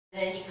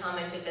Then he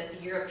commented that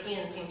the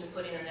Europeans seem to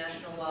put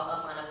international law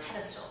up on a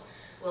pedestal.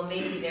 Well,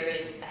 maybe there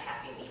is a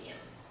happy medium.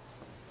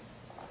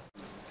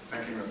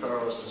 Thanking the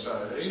Federalist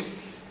Society,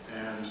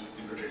 and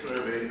in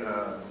particular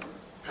the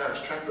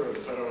parish chapter of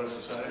the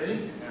Federalist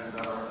Society,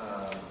 and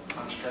our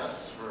French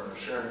guests for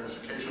sharing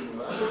this occasion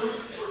with us.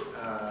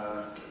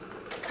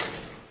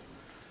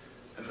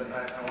 And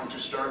I want to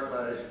start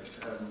by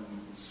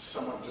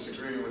somewhat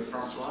disagreeing with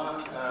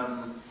Francois.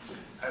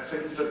 I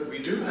think that we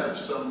do have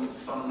some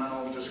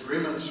fundamental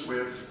disagreements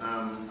with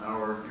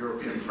our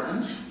European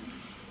friends.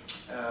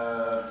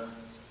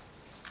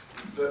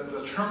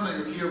 The term that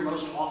you hear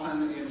most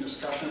often in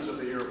discussions of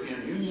the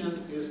European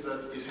Union is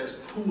that it has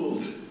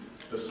pooled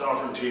the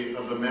sovereignty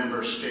of the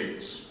member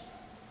states.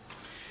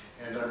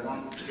 And I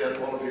want to get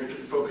all of you to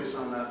focus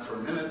on that for a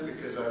minute,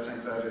 because I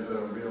think that is a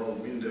real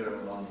window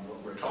on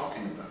what we're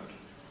talking about.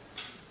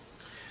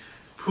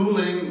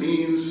 Pooling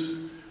means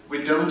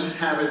we don't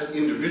have it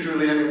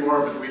individually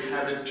anymore, but we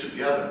have it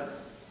together.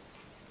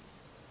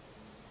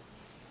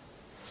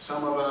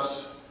 Some of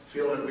us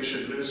feel that we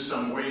should lose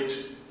some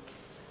weight.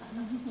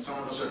 Some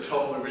of us are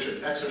told that we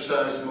should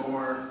exercise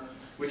more.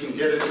 We can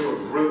get into a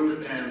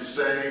group and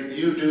say,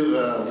 you do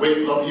the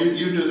weight loss,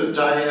 you do the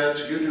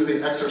diet, you do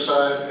the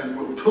exercise, and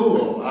we'll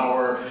pool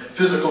our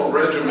physical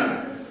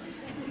regimen.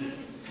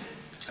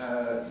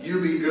 You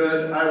be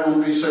good, I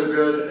won't be so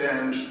good,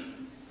 and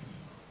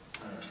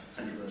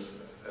think of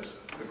this as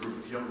a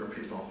group of younger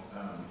people.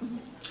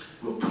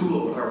 We'll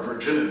pool our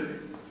virginity.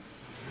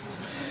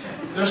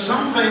 There's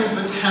some things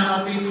that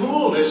cannot be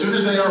pooled. As soon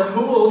as they are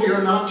pooled,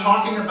 you're not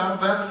talking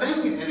about that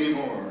thing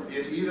anymore.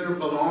 It either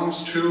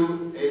belongs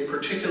to a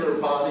particular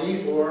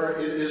body or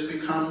it has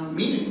become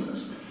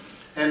meaningless.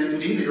 And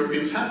indeed, the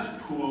Europeans have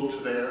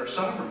pooled their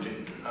sovereignty.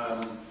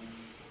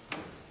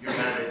 You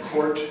have a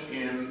court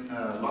in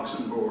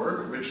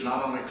Luxembourg, which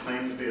not only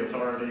claims the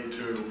authority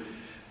to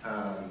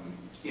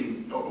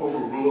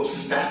overrule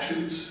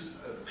statutes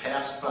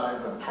passed by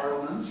the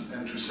parliaments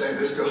and to say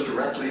this goes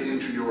directly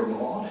into your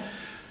law,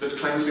 but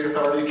claims the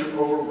authority to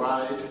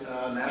override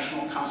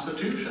national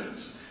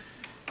constitutions.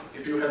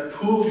 If you have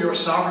pooled your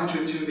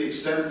sovereignty to the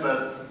extent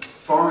that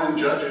foreign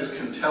judges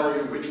can tell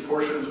you which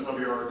portions of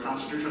your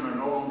constitution are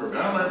no longer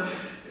valid,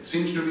 it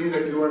seems to me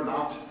that you are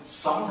not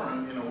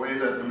sovereign in a way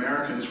that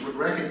Americans would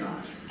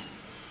recognize.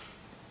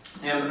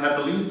 And I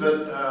believe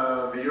that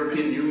the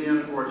European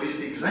Union, or at least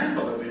the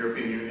example of the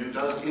European Union,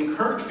 does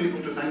encourage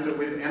people to think that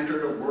we've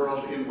entered a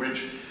world in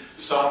which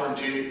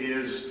sovereignty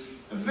is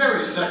a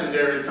very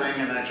secondary thing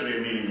and actually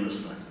a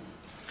meaningless thing.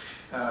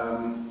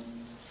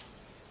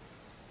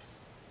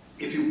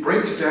 If you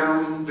break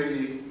down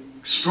the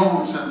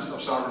strong sense of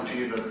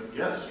sovereignty that,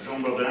 yes,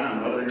 Jean Baudin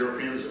and other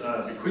Europeans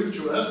bequeathed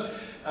to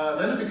us,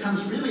 then it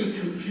becomes really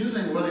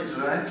confusing what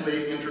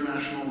exactly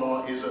international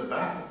law is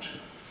about.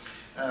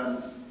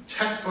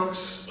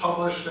 Textbooks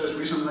published as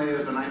recently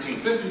as the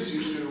 1950s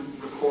used to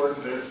record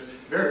this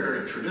very,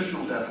 very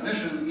traditional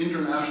definition.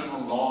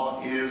 International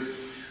law is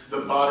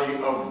the body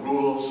of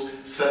rules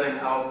setting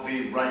out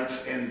the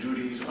rights and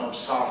duties of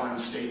sovereign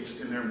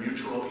states in their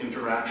mutual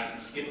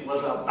interactions. It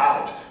was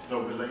about the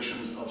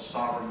relations of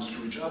sovereigns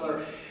to each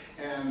other,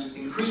 and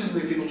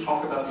increasingly people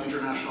talk about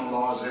international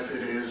law as if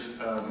it is,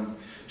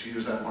 to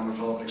use that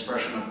wonderful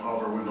expression of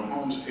Oliver Wendell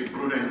Holmes, a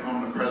brooding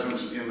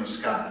omnipresence in the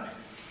sky.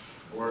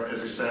 Or,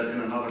 as he said in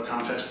another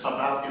context,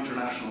 about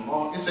international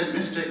law, it's a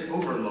mystic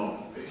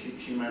overlaw.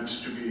 He meant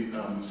to be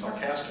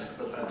sarcastic,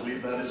 but I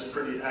believe that is a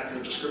pretty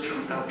accurate description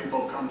of how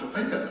people have come to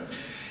think of it.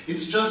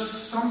 It's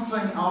just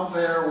something out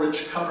there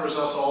which covers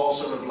us all,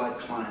 sort of like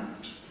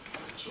climate,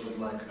 sort of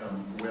like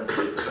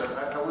weather.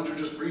 So I want to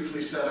just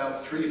briefly set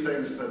out three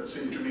things that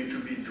seem to me to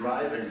be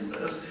driving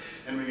this.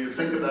 And when you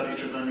think about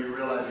each of them, you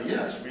realize,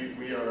 yes,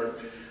 we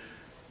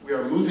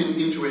are moving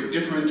into a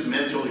different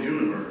mental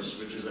universe,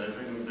 which is, I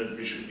think, that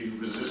we should be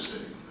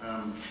resisting.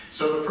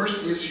 So the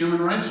first is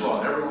human rights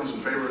law. Everyone's in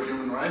favor of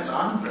human rights.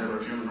 I'm in favor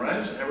of human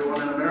rights.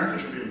 Everyone in America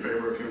should be in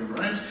favor of human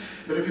rights.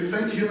 But if you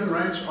think human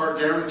rights are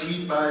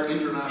guaranteed by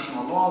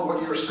international law,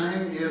 what you're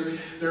saying is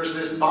there's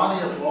this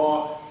body of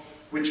law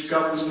which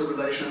governs the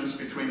relations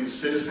between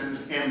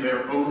citizens and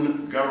their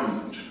own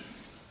government.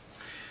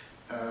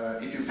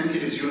 If you think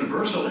it is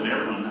universal, and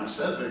everyone now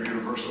says they're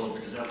universal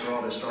because after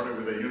all they started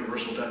with a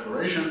universal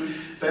declaration,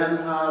 then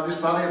this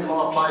body of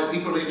law applies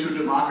equally to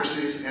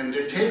democracies and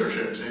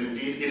dictatorships. And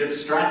indeed, it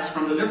abstracts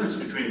from the difference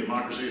between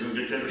democracies and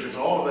dictatorships.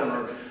 All of them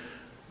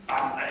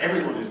are,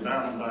 everyone is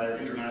bound by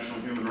international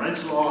human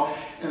rights law,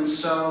 and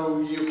so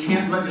you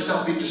can't let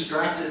yourself be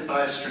distracted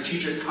by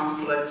strategic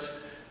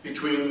conflicts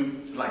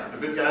between like the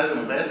good guys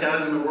and the bad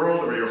guys in the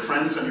world, or your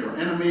friends and your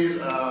enemies.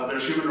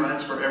 There's human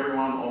rights for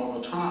everyone all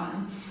the time.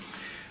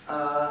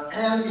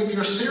 And if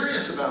you're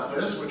serious about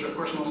this, which of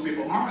course most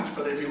people aren't,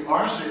 but if you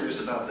are serious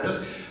about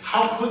this,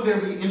 how could there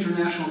be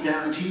international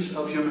guarantees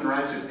of human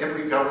rights if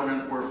every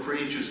government were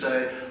free to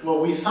say, well,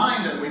 we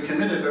signed and we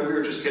committed, but we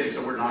were just kidding,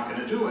 so we're not going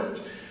to do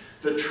it?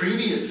 The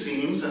treaty, it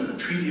seems, and the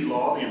treaty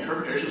law, the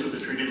interpretations of the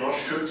treaty law,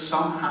 should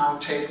somehow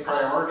take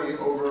priority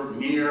over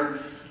mere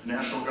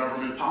national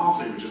government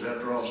policy, which is,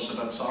 after all, just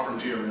about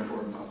sovereignty and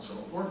therefore not so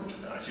important.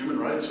 Human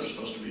rights are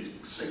supposed to be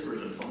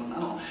sacred and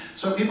fundamental.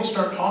 So people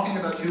start talking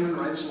about human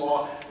rights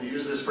law. They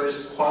use this phrase,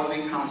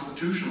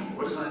 quasi-constitutional.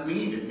 What does that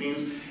mean? It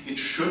means it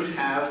should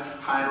have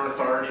higher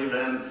authority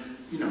than,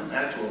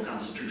 actual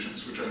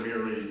constitutions, which are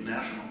merely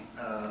national.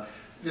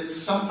 It's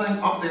something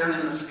up there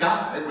in the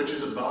sky which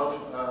is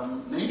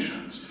above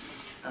nations.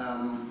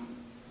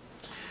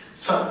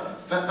 So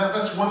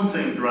that's one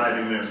thing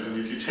driving this, and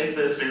if you take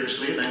this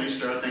seriously, then you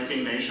start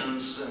thinking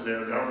nations and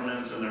their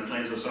governments and their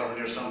claims of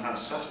sovereignty are somehow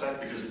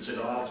suspect because it's at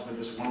odds with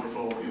this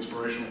wonderful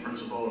inspirational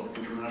principle of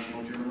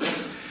international human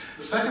rights.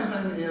 The second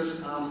thing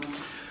is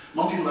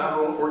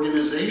multilateral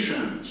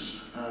organizations,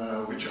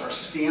 which are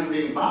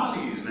standing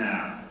bodies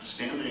now,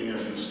 standing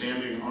as in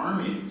standing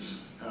armies.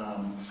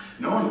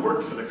 No one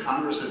worked for the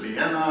Congress of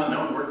Vienna, no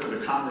one worked for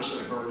the Congress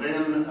of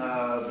Berlin.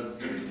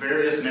 The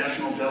various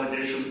national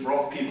delegations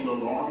brought people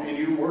along, and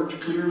you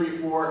worked clearly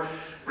for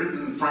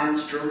Britain,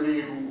 France,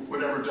 Germany,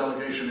 whatever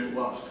delegation it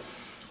was,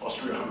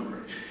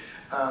 Austria-Hungary.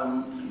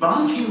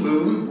 Ban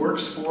Ki-moon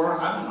works for,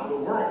 I don't know,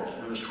 the world,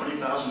 and there's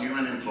 20,000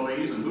 UN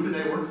employees, and who do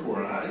they work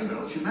for?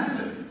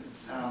 Humanity.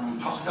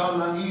 Pascal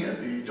Lamy at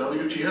the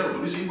WTO,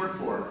 who does he work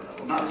for?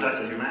 Well, not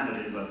exactly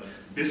humanity, but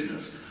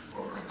business,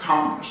 or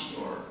commerce,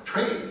 or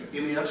trade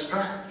in the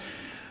abstract.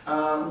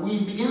 We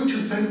begin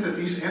to think that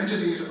these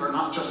entities are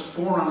not just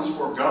forums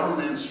for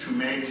governments to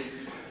make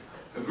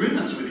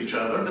agreements with each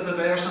other, but that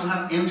they are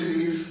somehow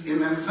entities in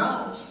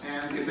themselves.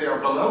 And if they are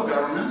below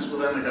governments, well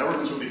then the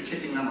governments will be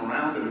kicking them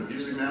around and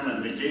abusing them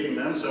and negating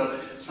them, so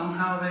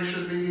somehow they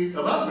should be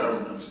above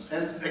governments.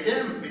 And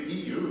again, the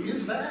EU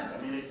is that.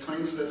 I mean, it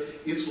claims that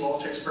its law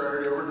takes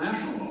priority over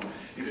national law.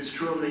 If it's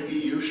true of the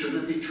EU,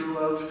 shouldn't it be true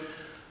of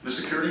the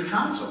Security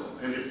Council?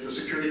 And if the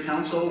Security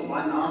Council,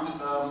 why not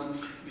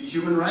the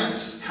Human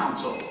Rights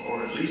Council,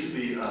 or at least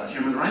the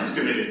Human Rights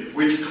Committee,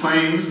 which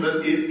claims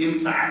that it, in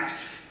fact,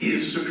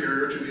 is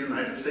superior to the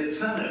United States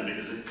Senate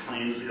because it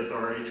claims the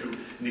authority to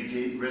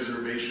negate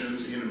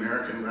reservations in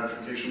American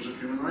ratifications of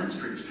human rights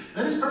treaties.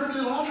 That is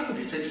perfectly logical.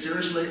 If you take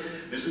seriously,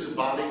 this is a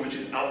body which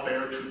is out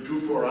there to do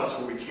for us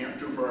what we can't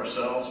do for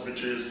ourselves,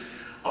 which is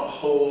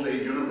uphold a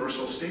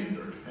universal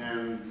standard,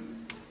 and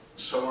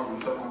so on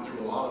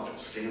through a lot of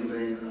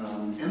standing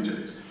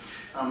entities.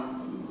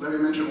 Let me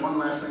mention one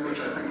last thing, which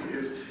I think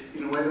is,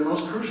 in a way, the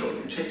most crucial.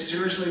 If you take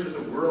seriously that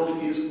the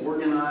world is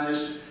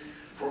organized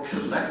for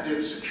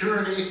collective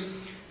security,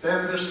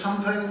 then there's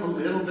something a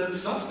little bit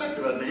suspect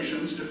about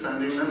nations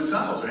defending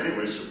themselves, or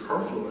anyway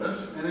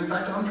superfluous, and in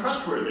fact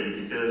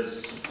untrustworthy,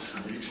 because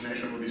each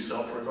nation would be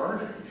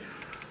self-regarding.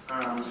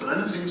 So then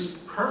it seems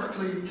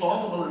perfectly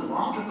plausible and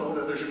logical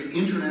that there should be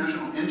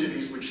international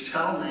entities which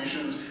tell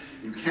nations,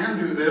 you can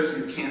do this,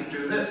 you can't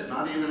do this,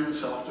 not even in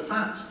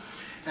self-defense.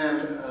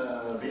 And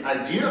the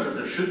idea that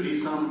there should be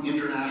some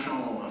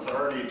international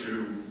authority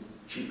to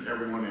keep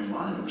everyone in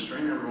line and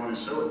restrain everyone is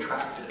so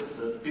attractive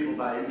that people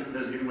buy into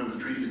this even when the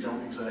treaties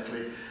don't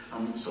exactly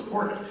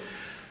support it.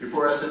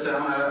 Before I sit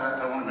down,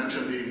 I want to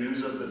mention the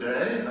news of the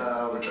day,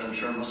 which I'm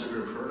sure most of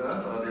you have heard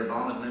of. The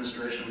Obama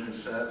administration has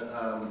said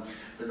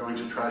they're going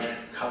to try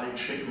Khalid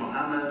Sheikh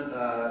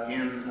Mohammed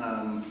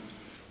in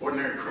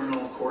ordinary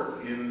criminal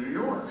court in New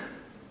York.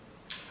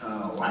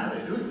 Why are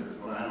they doing that?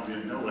 Well, I don't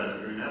even know why they're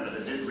doing that, but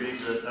I did read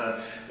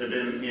that they've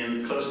been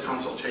in close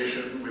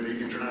consultation with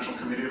the International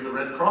Committee of the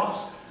Red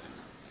Cross.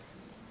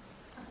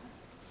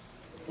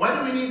 Why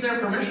do we need their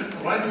permission?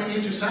 Why do we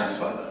need to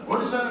satisfy them?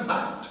 What is that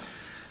about?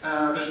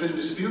 There's been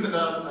dispute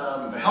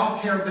about the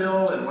health care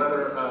bill and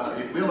whether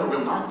it will or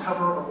will not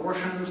cover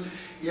abortions.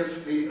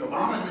 If the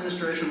Obama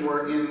administration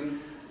were in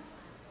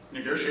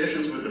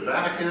negotiations with the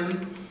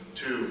Vatican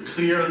to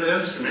clear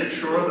this, to make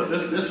sure that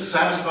this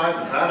satisfied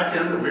the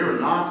Vatican, that we were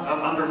not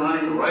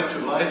undermining the right to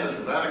life as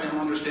the Vatican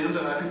understands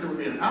it, I think there would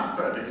be an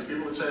outcry because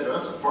people would say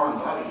that's a foreign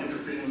body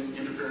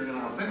interfering in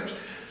our affairs.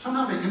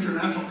 Somehow the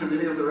International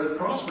Committee of the Red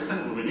Cross, we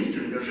think, well, we need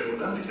to negotiate with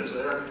them because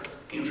they're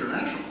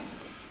international.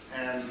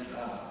 And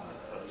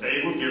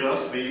they will give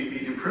us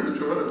the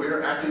imprimatur that we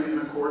are acting in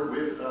accord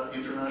with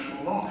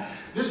international law.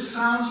 This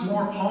sounds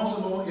more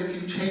plausible if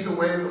you take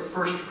away the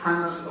first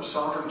premise of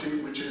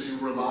sovereignty, which is you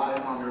rely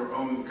on your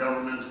own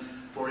government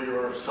for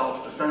your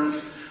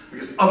self-defense,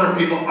 because other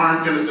people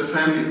aren't going to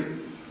defend you.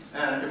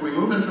 And if we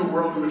move into a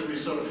world in which we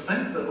sort of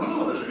think that,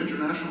 well, there's an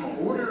international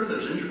order,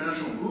 there's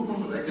international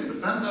rules, that they can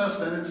defend us,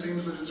 then it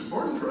seems that it's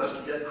important for us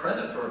to get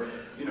credit for,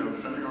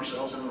 defending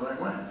ourselves in the right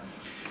way.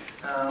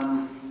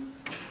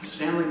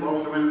 Stanley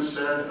Baldwin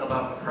said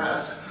about the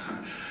press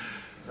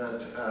that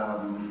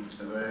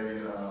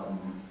they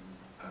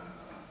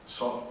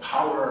saw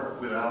power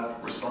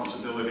without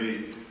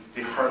responsibility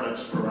a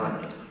harlot's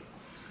prerogative.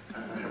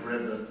 I have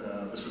read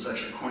that this was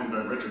actually coined by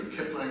Richard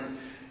Kipling,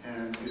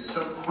 and it's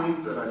so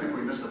quaint that I think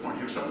we missed the point.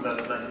 He was talking about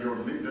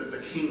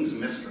the king's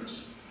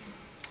mistress,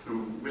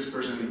 who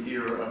whispers in the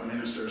ear of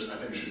ministers, I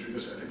think you should do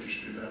this, I think you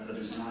should do that, but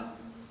is not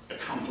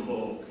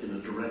accountable in a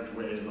direct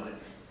way like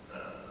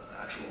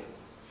actual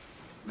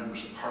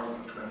members of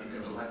parliament who have to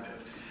get elected.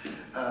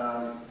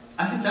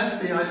 I think that's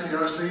the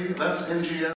ICRC, that's NGO.